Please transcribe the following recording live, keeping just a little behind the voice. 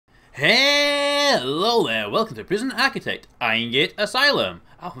Hello there, welcome to Prison Architect, Irongate, Asylum,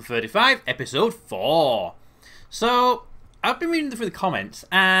 Alpha 35, Episode 4. So, I've been reading through the comments,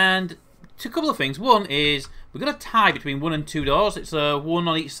 and a couple of things. One is, we've got a tie between 1 and 2 doors. It's one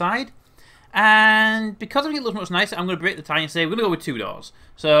on each side. And because I think it looks much nicer, I'm going to break the tie and say we're going to go with 2 doors.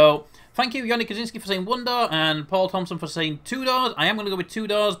 So, thank you, Yannick Kaczynski, for saying 1 door, and Paul Thompson for saying 2 doors. I am going to go with 2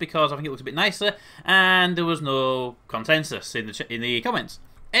 doors because I think it looks a bit nicer, and there was no consensus in the comments.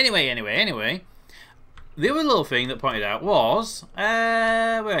 Anyway, the other little thing that pointed out was,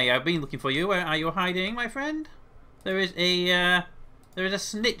 where are you? I've been looking for you. Where are you hiding, my friend? There is a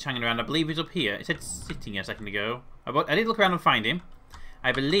snitch hanging around. I believe he's up here. It said sitting a second ago. I did look around and find him.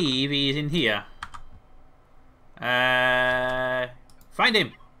 I believe he is in here. Find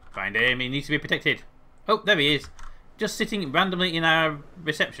him. Find him. He needs to be protected. Oh, there he is. Just sitting randomly in our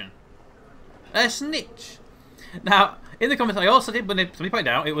reception. A snitch. Now, in the comments I also did, when somebody pointed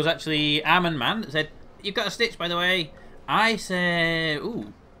out, it was actually Armand Man that said, "You've got a snitch, by the way." I said,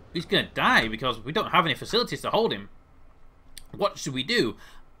 ooh, he's going to die because we don't have any facilities to hold him. What should we do?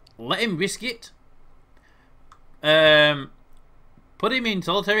 Let him risk it? Put him in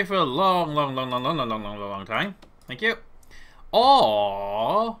solitary for a long time. Thank you.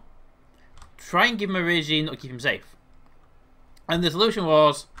 Or try and give him a regime that'll keep him safe. And the solution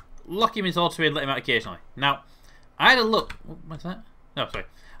was lock him in solitary and let him out occasionally. Now, I had a look. What's that? No, sorry.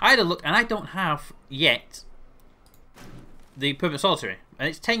 I had a look, and I don't have yet the permanent solitary, and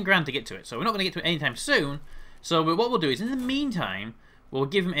it's 10 grand to get to it. So we're not going to get to it anytime soon. So what we'll do is, in the meantime, we'll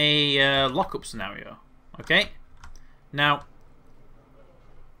give him a lockup scenario. Okay. Now,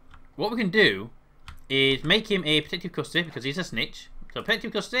 what we can do is make him a protective custody because he's a snitch. So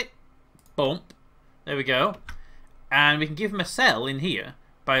protective custody, bump. There we go. And we can give him a cell in here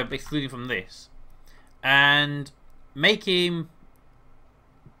by excluding from this, and make him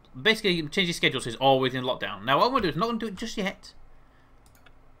basically change his schedule so he's always in lockdown. Now what I'm going to do is not going to do it just yet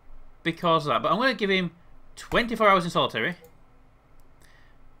because of that, but I'm going to give him 24 hours in solitary,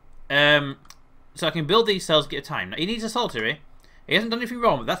 so I can build these cells, get a time. Now he needs a solitary. He hasn't done anything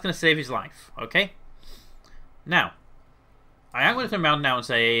wrong, but that's going to save his life. Okay. Now I am going to turn around now and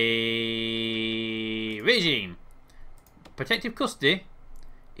say regime protective custody.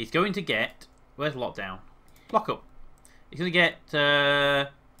 He's going to get, where's lockdown? Lockup. He's going to get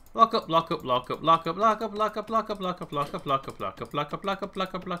lockup, lockup, lockup, lockup, lockup, lockup, lockup, lockup, lockup, lockup, lockup, lockup, lockup,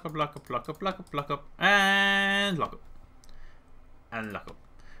 lockup, lockup, lockup, lockup, lockup, lockup, and lockup. And lockup.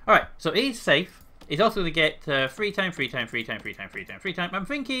 Alright, so he's safe. He's also going to get free time, free time, free time, free time, free time, free time. I'm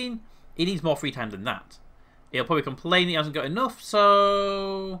thinking he needs more free time than that. He'll probably complain he hasn't got enough,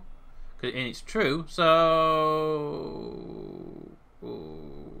 so... and it's true, so...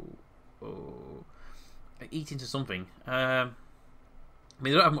 eat into something. I mean,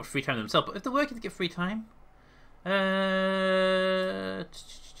 they don't have much free time themselves, but if they're working to get free time,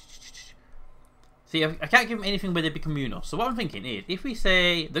 see, I can't give them anything where they become communal. So what I'm thinking is, if we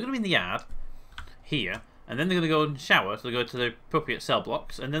say they're going to be in the yard here, and then they're going to go and shower, so they go to the appropriate cell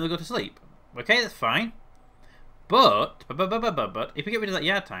blocks, and then they go to sleep. Okay, that's fine. But if we get rid of that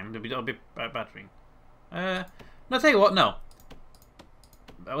yard time, that'll be bad thing. No, I'll tell you what, no.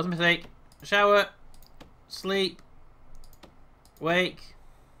 That was a mistake. Shower, sleep, wake.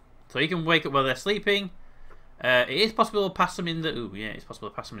 So you can wake up while they're sleeping. It is possible to pass them in the... Ooh, yeah, it's possible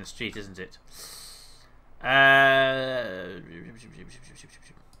to pass them in the street, isn't it? I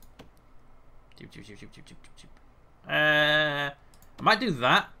might do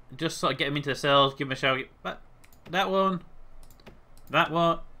that. Just sort of get them into the cells, give them a shower. That one. That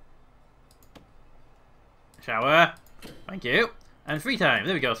one. Shower. Thank you. And free time.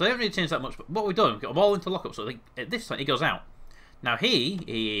 There we go. So they haven't really changed that much. But what we've done, we've got them all into lockup. So at this point, he goes out. Now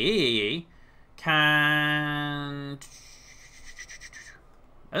he can...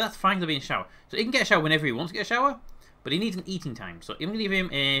 And that's fine to be in shower. So he can get a shower whenever he wants to get a shower. But he needs an eating time. So I'm going to give him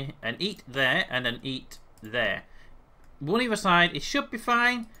an eat there and an eat there. One either side. It should be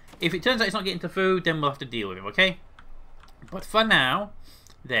fine. If it turns out he's not getting to food, then we'll have to deal with him, okay? But for now,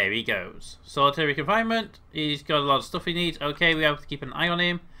 there he goes. Solitary confinement. He's got a lot of stuff he needs. Okay, we have to keep an eye on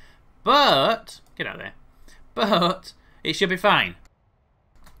him. But, get out of there. But, it should be fine.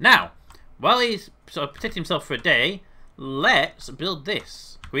 Now, while he's sort of protecting himself for a day, let's build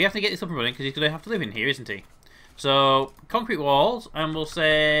this. We have to get this up and running because he's going to have to live in here, isn't he? So, concrete walls, and we'll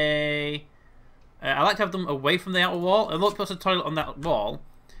say... I like to have them away from the outer wall. And look, plus a toilet on that wall.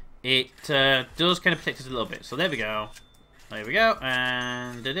 It does kind of protect us a little bit. So there we go. There we go.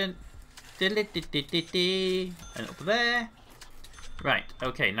 And and up there. Right.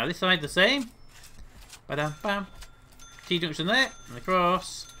 Okay. Now this side the same. Ba-dum-bam. T-junction there, and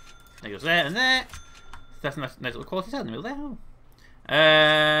across. That goes there and there. That's a nice little quality cell in the middle there.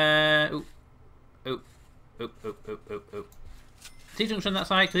 Oh. T-junction on that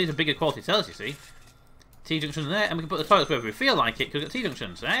side, because these are bigger quality cells, you see. T-junction there, and we can put the toilets wherever we feel like it, because we've got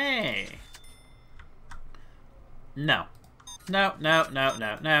T-junctions. Hey! No. No.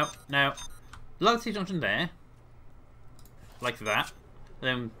 Low T-junction there. Like that.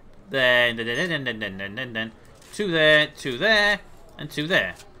 Then there, then. Two there, and two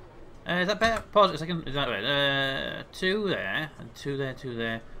there. Is that better? Pause a second. Is that right? Two there, and two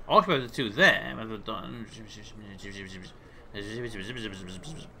there. Also, the two there.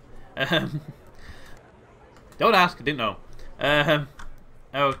 Don't ask, I didn't know.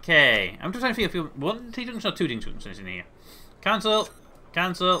 Okay. I'm just trying to figure if you one T-junction or two T-junctions in here. Cancel.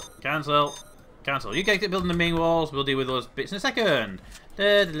 You guys get building the main walls, we'll deal with those bits in a second.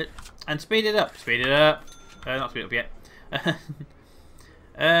 And speed it up. Not speed it up yet.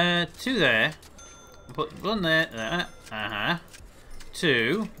 Two there. Put one there.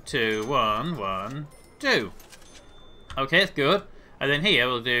 Two, 1, 2. Okay, that's good. And then here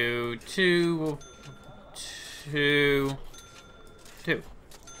we'll do 2.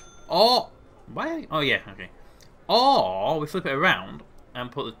 Or why? Oh yeah, okay. Or we flip it around and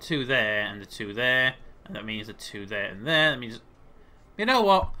put the 2 there and the 2 there, and that means the 2 there and there. That means, you know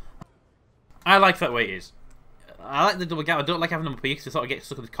what? I like that way it is. I like the double gap. I don't like having them up here because I sort of get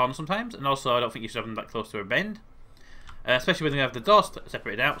stuck in the corner sometimes, and also I don't think you should have them that close to a bend, especially when you have the doors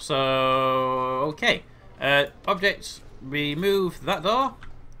separated out. So okay, objects, remove that door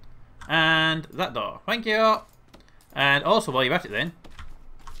and that door. Thank you. And also, while you're at it, then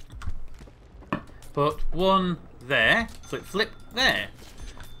put one there, flip there,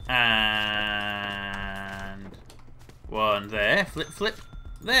 and one there, flip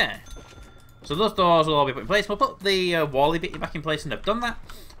there. So those doors will all be put in place. We'll put the wally bit back in place, and they've done that.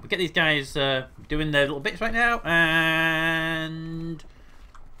 We'll get these guys doing their little bits right now, and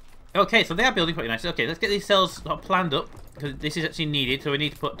okay, so they are building pretty nicely. Okay, let's get these cells sort of planned up because this is actually needed. So we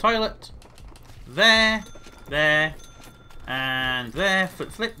need to put toilet there, and there,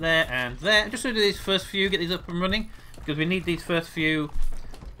 flip there, and there. Just to do these first few, get these up and running because we need these first few.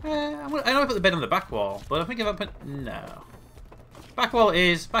 I know I put the bed on the back wall, but I think if I put no. Back wall it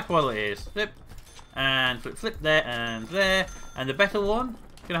is. Flip and flip there and there, and the better one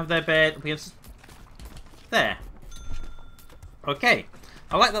can have their bed up against there. Okay,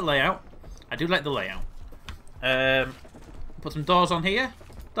 I like that layout. I do like the layout. Put some doors on here.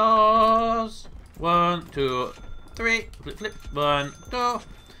 Doors. 1, 2, 3. Flip. 1, 2,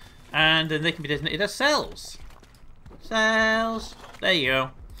 and then they can be designated as cells. Cells. There you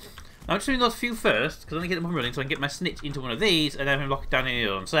go. I'm just doing those few first, because I want to get them up and running so I can get my snitch into one of these and then lock it down in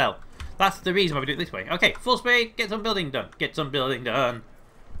the other cell. That's the reason why we do it this way. Okay, full speed, get some building done.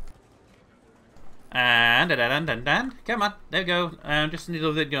 And dun. Come on, there we go. Just need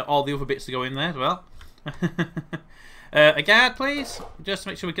all the other bits to go in there as well. A guard, please. Just to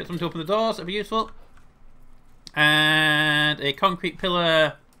make sure we get someone to open the doors, that'd be useful. And a concrete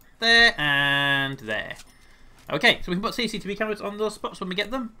pillar there and there. Okay, so we can put CCTV cameras on those spots when we get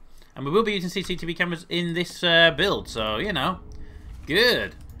them. And we will be using CCTV cameras in this build, so, you know.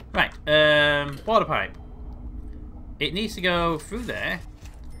 Good. Right, water pipe. It needs to go through there,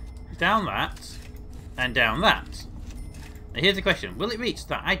 down that, and down that. Now here's the question. Will it reach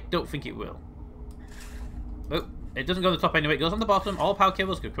that? I don't think it will. Oh, it doesn't go on the top anyway. It goes on the bottom. All power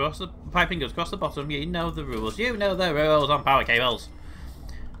cables go across the piping goes across the bottom. You know the rules. You know the rules on power cables.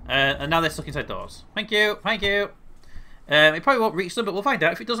 And now they're stuck inside doors. Thank you. It probably won't reach them, but we'll find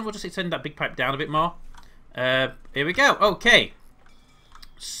out. If it doesn't, we'll just extend that big pipe down a bit more. Here we go. Okay.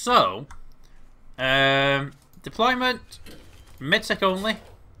 So, deployment, medsec only.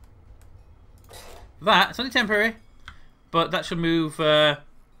 It's only temporary, but that should move our,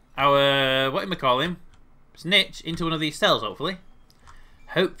 what am I call him? Snitch into one of these cells, hopefully.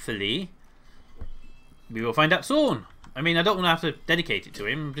 Hopefully. We will find out soon. I mean, I don't want to have to dedicate it to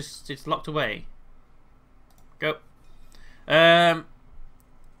him, just it's locked away. Go.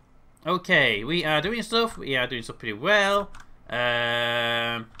 Okay, we are doing stuff. We are doing stuff pretty well.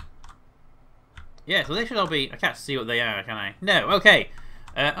 Yeah, so they should all be. I can't see what they are, can I? No. Okay.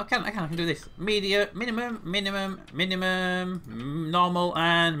 I can do this. Minimum, normal,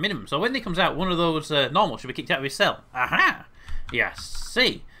 and minimum. So when it comes out, one of those normal should be kicked out of his cell. Aha! Yes.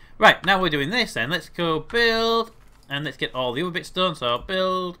 See. Right. Now we're doing this. Then let's go build, and let's get all the other bits done. So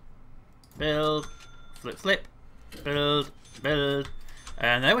build, flip, build,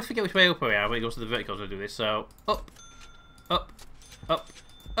 and I always forget which way up we are when it goes to the verticals to do this. So up,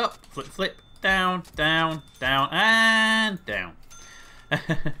 flip, down, and down.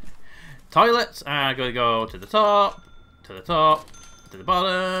 Toilets are going to go to the top, to the top, to the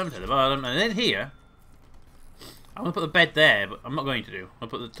bottom, and then here, I'm going to put the bed there, but I'm not going to do. I'm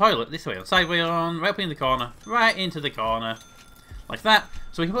going to put the toilet this way, on the side way on, right up in the corner, right into the corner, like that.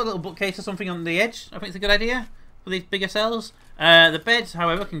 So we can put a little bookcase or something on the edge. I think it's a good idea for these bigger cells. The beds,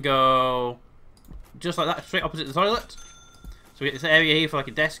 however, can go just like that, straight opposite the toilet. So we get this area here for like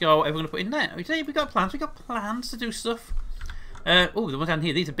a desk or whatever we're going to put in there. We've got plans. We've got plans to do stuff. Oh, the ones down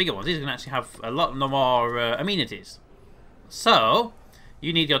here, these are bigger ones. These are going to actually have a lot more amenities. So,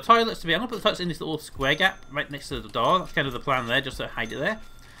 you need your toilets to be... I'm going to put the toilets in this little square gap right next to the door. That's kind of the plan there, just to hide it there.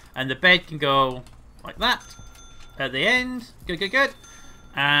 And the bed can go like that at the end. Good, good, good.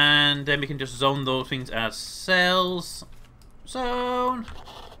 And then we can just zone those things as cells. Zone.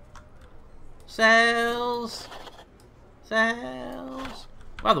 Cells. Cells.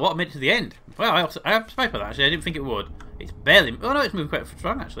 Wow, the water made it to the end. Well, I am surprised by that, actually. I didn't think it would. It's barely... Oh, no, it's moving quite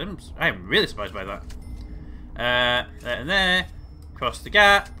strong, actually. I am really surprised by that. There and there. Cross the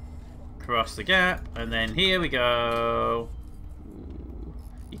gap. Cross the gap. And then here we go.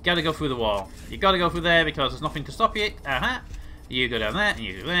 You gotta go through the wall. You gotta go through there because there's nothing to stop you. You go down there, and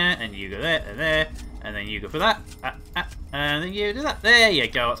you go there, and you go there, and there. And then you go for that. And then you do that. There you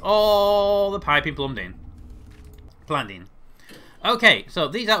go. It's all the piping plumbed in. Planned in. Okay, so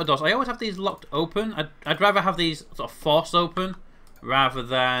these outer doors, I always have these locked open. I'd rather have these sort of forced open rather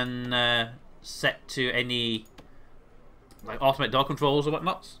than set to any like automatic door controls or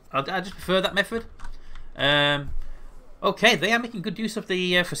whatnot. I just prefer that method. Okay, they are making good use of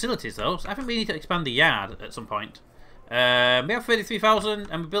the facilities though, so I think we need to expand the yard at some point. We have 33,000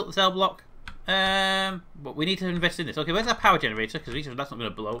 and we built the cell block, but we need to invest in this. Okay, where's our power generator? Because that's not going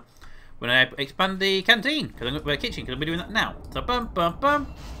to blow. When I expand the canteen, the kitchen, because I'm doing that now. So bum bum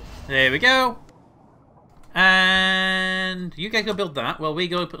bum. There we go. And you guys go build that. Well, we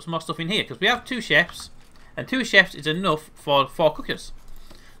go put some more stuff in here because we have 2 chefs, and 2 chefs is enough for 4 cookers.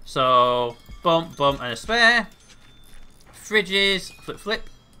 So bump bump and a spare. Fridges, flip flip,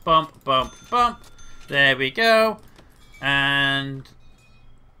 bump bump bump. There we go. And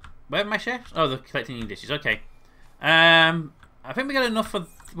where are my chefs? Oh, they're collecting dishes. Okay. I think we got enough for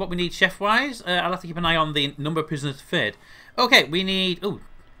what we need chef-wise. I'll have to keep an eye on the number of prisoners fed. Okay, we need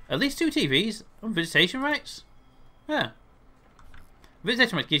at least 2 TVs on visitation rights. Yeah,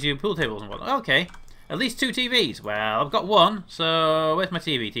 visitation rights gives you pool tables and whatnot. Okay, at least 2 TVs. Well, I've got 1, so where's my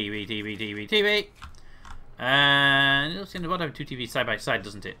TV? TV. And it'll seem to have 2 TVs side by side,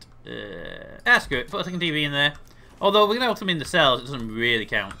 doesn't it? Screw it. Put a second TV in there. Although we're gonna have them in the cells, it doesn't really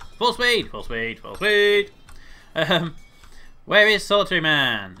count. Full speed, full speed, full speed. Where is Solitary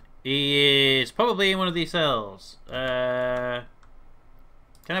Man? He is probably in one of these cells. Can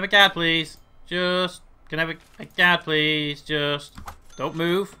I have a guard, please? Can I have a guard, please? Just don't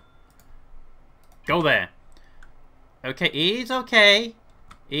move. Go there. Okay, he's okay.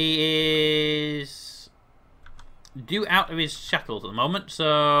 He is due out of his shackles at the moment,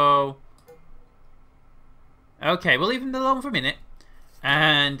 so... Okay, we'll leave him alone for a minute.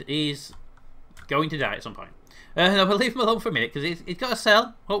 And he's going to die at some point. No, we'll leave him alone for a minute because he's got a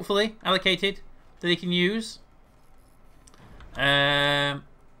cell, hopefully, allocated that he can use. Yeah,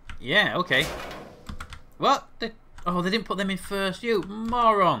 okay. What? Oh, they didn't put them in first, you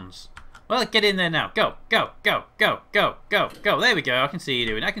morons. Well, get in there now. Go, go, go, go, go, go, go. There we go. I can see you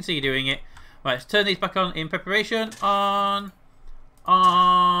doing it. I can see you doing it. Right, let's turn these back on in preparation. On,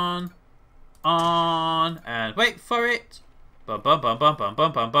 and wait for it. Bum, bum, bum, bum, bum,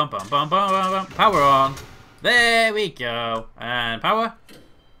 bum, bum, bum, bum, bum, bum, bum. Power on. There we go. And power.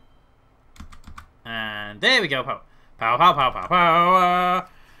 And there we go. Power. Power, power, power, power, power.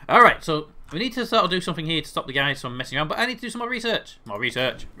 Alright, so we need to sort of do something here to stop the guys from messing around, but I need to do some more research. More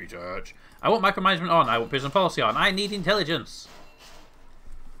research. Research. I want micromanagement on. I want prison policy on. I need intelligence.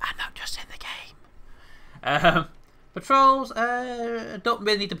 I'm not just in the game. Patrols. Don't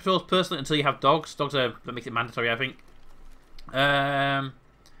really need the patrols personally until you have dogs. Dogs that makes it mandatory, I think.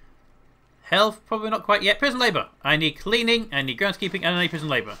 Health, probably not quite yet. Prison labour. I need cleaning, I need groundskeeping, and I need prison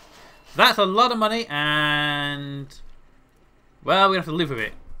labour. That's a lot of money, and... Well, we're going to have to live with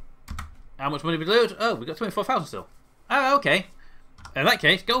it. How much money did we lose? Oh, we got 24,000 still. Oh, okay. In that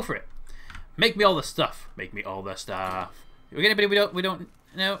case, go for it. Make me all the stuff. Make me all the stuff. We get anybody we don't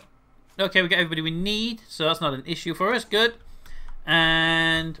know? Okay, we got everybody we need, so that's not an issue for us. Good.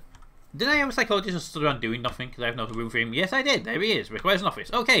 And... Did I have a psychologist just stood around doing nothing because I have no room for him? Yes, I did. There he is. Requires an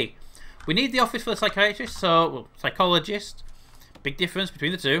office. Okay. We need the office for the psychiatrist, so, well, psychologist. Big difference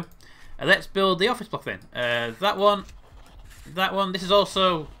between the two. Let's build the office block then. That one. This is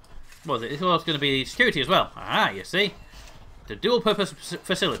also, what is it? This is also going to be security as well. Ah, you see. a dual-purpose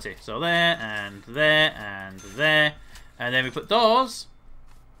facility. So there, and there, and there. And then we put doors.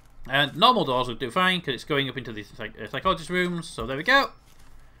 And normal doors will do fine, because it's going up into the psychologist rooms. So there we go.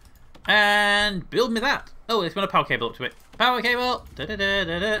 And build me that. Oh, let's run a power cable up to it. Power cable. Da -da -da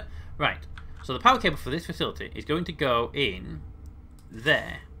 -da -da. Right. So the power cable for this facility is going to go in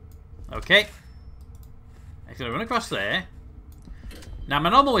there. Okay. It's going to run across there. Now, my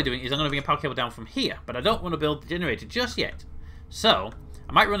normal way of doing it is I'm going to bring a power cable down from here, but I don't want to build the generator just yet. So,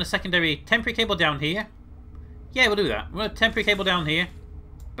 I might run a secondary temporary cable down here. Yeah, we'll do that. Run a temporary cable down here.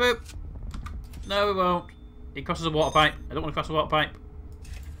 Boop. No, we won't. It crosses a water pipe. I don't want to cross a water pipe.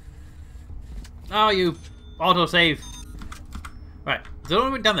 Oh, you autosave. Right. The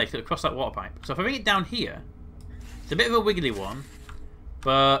only way down there is going to cross that water pipe. So if I bring it down here, it's a bit of a wiggly one,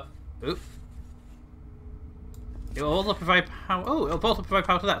 but oop, it will also provide power. Oh, it will also provide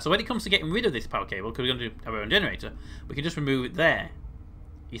power to that. So when it comes to getting rid of this power cable, because we're going to have our own generator, we can just remove it there.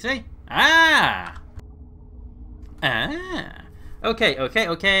 You see? Ah! Ah! Okay, okay,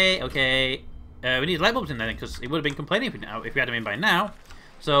 okay, okay. We need light bulbs in there because it would have been complaining if we had them in by now.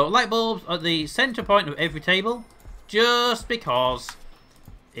 So light bulbs at the center point of every table, just because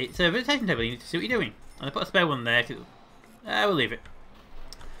it's a rotation table. You need to see what you're doing. And I put a spare one there. We'll leave it.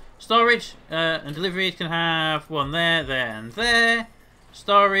 Storage and deliveries can have one there, there, and there.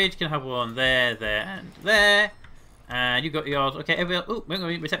 Storage can have one there, there, and there. And you got yours. Okay,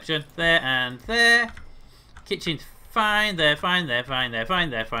 reception there and there. Kitchen's fine, there, fine, there, fine, there, fine,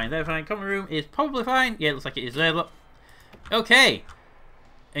 there, fine, there, fine. Common room is probably fine. Yeah, it looks like it is there. Look. Okay.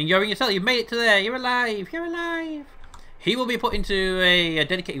 And you're in yourself. You've made it to there. You're alive. You're alive. He will be put into a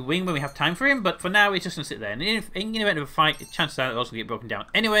dedicated wing when we have time for him, but for now he's just going to sit there. And in the event of a fight, chances are it'll also get broken down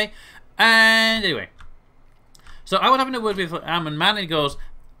anyway. And anyway. So I was having a word with Armand Man, and he goes,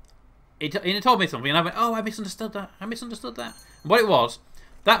 he told me something, and I went, oh, I misunderstood that. I misunderstood that. And what it was,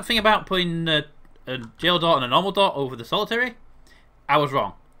 that thing about putting a jail door and a normal door over the solitary, I was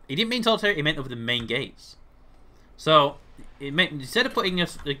wrong. He didn't mean solitary, he meant over the main gates. So, it meant, instead of putting a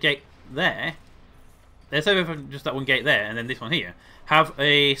gate there, let's say just that one gate there, and then this one here, have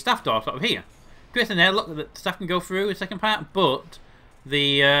a staff door sort of here. Chris in there, look, the staff can go through the second part, but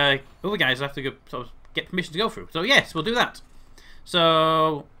the other guys have to go, sort of get permission to go through. So yes, we'll do that.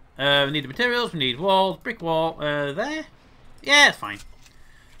 So, we need the materials, we need walls, brick wall there. Yeah, it's fine.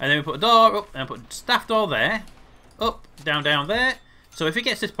 And then we put a door up, and put a staff door there. Up, down, down there. So if it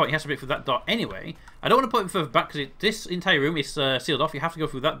gets to this point, he has to break through that door anyway. I don't want to put him further back, because this entire room is sealed off. You have to go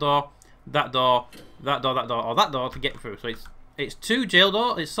through that door, that door, that door, that door, or that door to get through. So it's two jail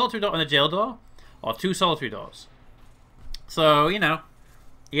doors, it's solitary door and a jail door, or two solitary doors. So, you know,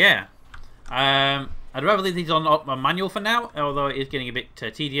 yeah. I'd rather leave these on manual for now, although it is getting a bit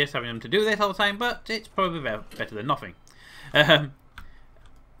tedious having them to do this all the time, but it's probably better than nothing.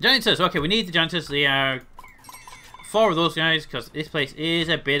 Janitors, okay, we need the janitors. They are 4 of those guys, because this place is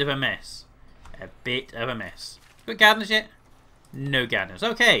a bit of a mess. A bit of a mess. Got gardeners yet? No gardeners.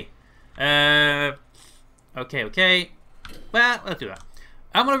 Okay. Okay. Well, let's do that.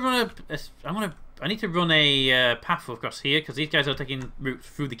 I'm gonna run I need to run a path across here, because these guys are taking routes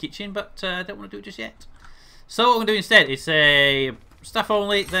through the kitchen, but I don't want to do it just yet. So what I'm gonna do instead is a staff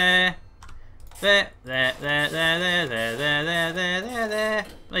only there. There. There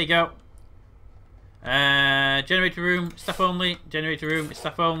you go. Generator room, staff only. Generator room,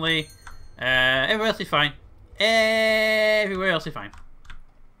 staff only. Everywhere else is fine. Everywhere else is fine.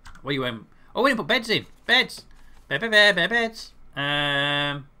 What are you in? Oh, we didn't put beds in. Beds. Beds.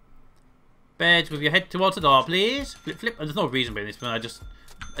 Beds with your head towards the door, please. Flip, flip. There's no reason behind this, but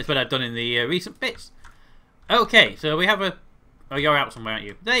it's what I've done in the recent bits. Okay, so we have a. Oh, you're out somewhere, aren't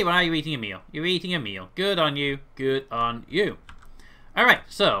you? There you are. You're eating a meal. You're eating a meal. Good on you. Good on you. All right.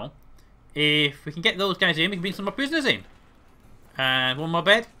 So, if we can get those guys in, we can bring some more prisoners in. And one more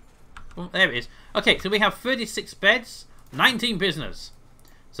bed. There it is. Okay, so we have 36 beds, 19 prisoners.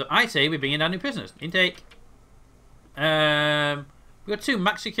 So I say we bring in our new prisoners. Intake. We've got 2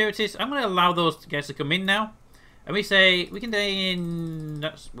 max securities. I'm going to allow those guys to come in now. And we say we can take in.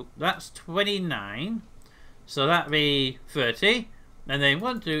 That's 29. So that'd be 30. And then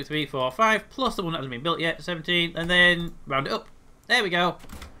 1, 2, 3, 4, 5. Plus the one that hasn't been built yet. 17. And then round it up. There we go.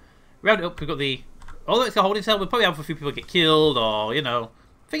 Round it up. We've got the. Although it's a holding cell, we'll probably have a few people get killed, or, you know.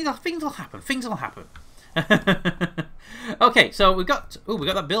 Things will happen. Things will happen. Okay, so we got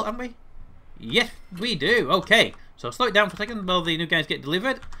that built, haven't we? Yes, we do. Okay, so slow it down for a second while the new guys get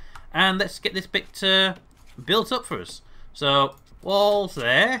delivered, and let's get this bit built up for us. So walls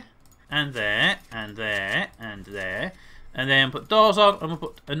there, and there, and there, and there, and then put doors on, and we'll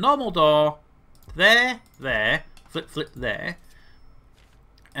put a normal door there, flip, flip there.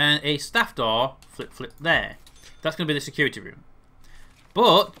 And a staff door, flip, flip there. That's going to be the security room.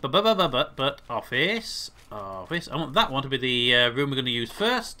 But office. I want that one to be the room we're going to use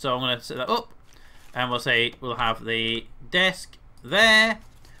first. So I'm going to set that up. And we'll say we'll have the desk there.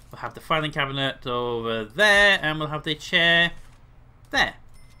 We'll have the filing cabinet over there. And we'll have the chair there.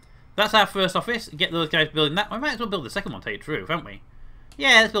 That's our first office. Get those guys building that. We might as well build the second one, to tell you the truth, haven't we?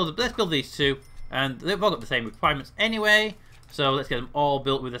 Yeah, let's build these two. And they've all got the same requirements anyway. So let's get them all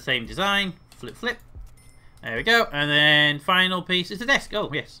built with the same design. Flip, flip. There we go. And then final piece is the desk. Oh,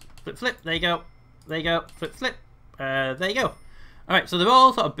 yes. Flip, flip. There you go. There you go. Flip, flip. There you go. Alright, so they're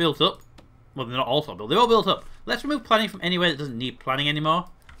all sort of built up. Well, they're not all sort of built. They're all built up. Let's remove planning from anywhere that doesn't need planning anymore.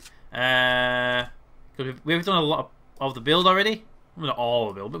 Because we've done a lot of the build already. Well, not all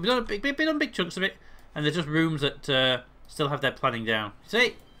of the build, but we've done big chunks of it. And they're just rooms that still have their planning down.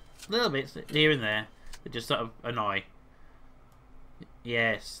 See? Little bits here and there that just sort of annoy.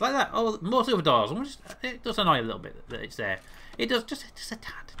 Yes, like that. Oh, mostly over doors. It does annoy a little bit that it's there. It does just a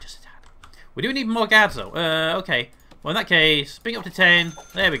tad. We do need more guards though. Okay. Well, in that case, bring it up to 10.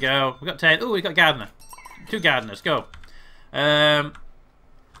 There we go. We got 10. Oh, we got gardener. 2 gardeners. Go. That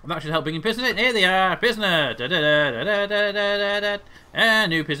should help bringing prisoners in. Here they are. Prisoner.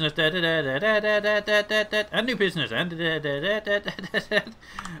 And new prisoners. And new prisoners.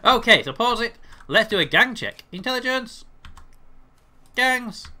 Okay, so pause it. Let's do a gang check. Intelligence.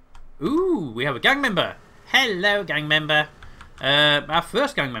 Gangs. Ooh, we have a gang member. Hello, gang member. Our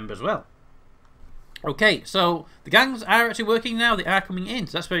first gang member as well. Okay, so the gangs are actually working now. They are coming in,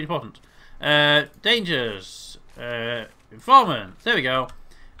 so that's very important. Dangers. Informant. There we go.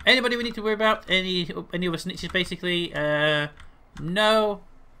 Anybody we need to worry about? Any other snitches, basically? No.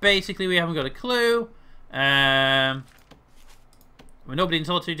 Basically, we haven't got a clue. We're nobody in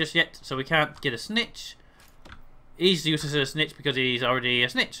solitary just yet, so we can't get a snitch. He's useless as a snitch because he's already a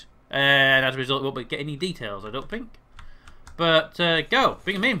snitch. And as a result, we won't get any details, I don't think. But, go.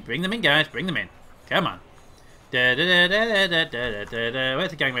 Bring them in. Bring them in, guys. Bring them in. Come on. Where's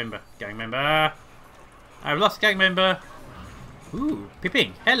the gang member? Gang member. I've lost a gang member. Ooh,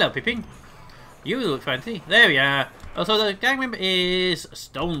 Pipping. Hello, Pipping. You look fancy. There we are. Oh, so the gang member is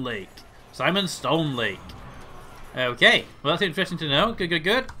Stone Lake. Simon Stone Lake. Okay. Well, that's interesting to know.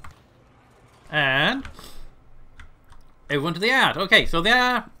 Good. And everyone to the yard. Okay, so they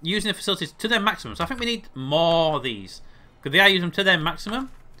are using the facilities to their maximum. So I think we need more of these. Because they are using them to their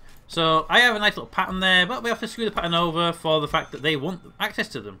maximum. So I have a nice little pattern there, but we have to screw the pattern over for the fact that they want access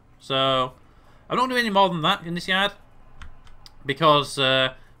to them. So I don't do any more than that in this yard. Because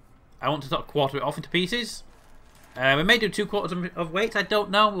I want to sort of quarter it off into pieces. We may do 2/4 of weight, I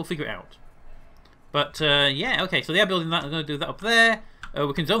don't know. We'll figure it out. But yeah, okay, so they are building that. I'm going to do that up there.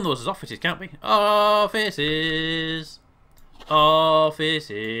 We can zone those as offices, can't we? Offices.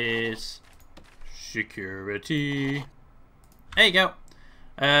 Security. There you go.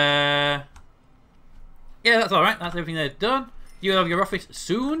 Yeah, that's alright. That's everything they've done. You'll have your office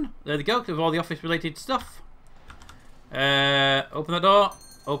soon. There they go, with all the office related stuff. Open that door.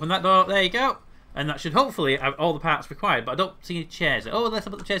 Open that door. There you go. And that should hopefully have all the parts required, but I don't see any chairs. Oh, let's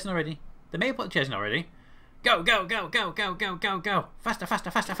put the chairs in already. They may have put the chairs in already. Go. Faster.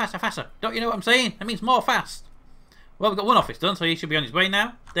 Don't you know what I'm saying? That means more fast. Well, we've got one office done, so he should be on his way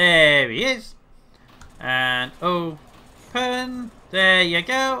now. There he is. And open. There you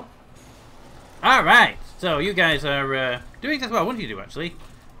go. Alright. So you guys are doing exactly what I wanted you to do, actually.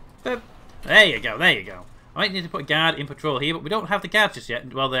 Boop. There you go. I might need to put a guard in patrol here, but we don't have the guards just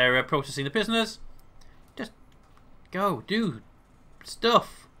yet while they're processing the prisoners. Just go, do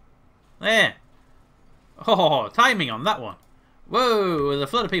stuff. There. Oh, timing on that one. Whoa, there's a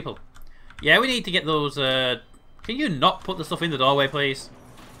flood of people. Yeah, we need to get those... can you not put the stuff in the doorway, please?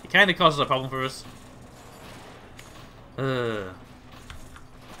 It kind of causes a problem for us. There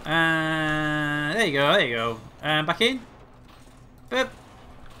you go. And back in. Boop.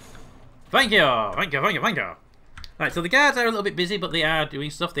 Thank you. Right, so the guards are a little bit busy, but they are doing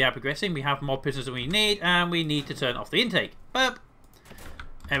stuff. They are progressing. We have more prisoners than we need, and we need to turn off the intake. Boop.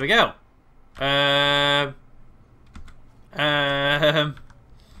 There we go.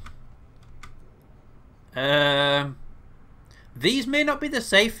 These may not be the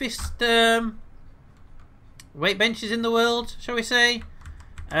safest weight benches in the world, shall we say?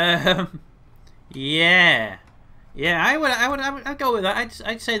 Yeah, I'd go with that.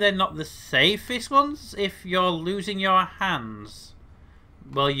 I'd say they're not the safest ones if you're losing your hands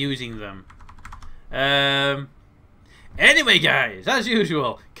while using them. Anyway, guys, as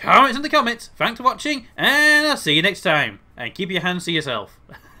usual, comments in the comments. Thanks for watching, and I'll see you next time. And keep your hands to yourself.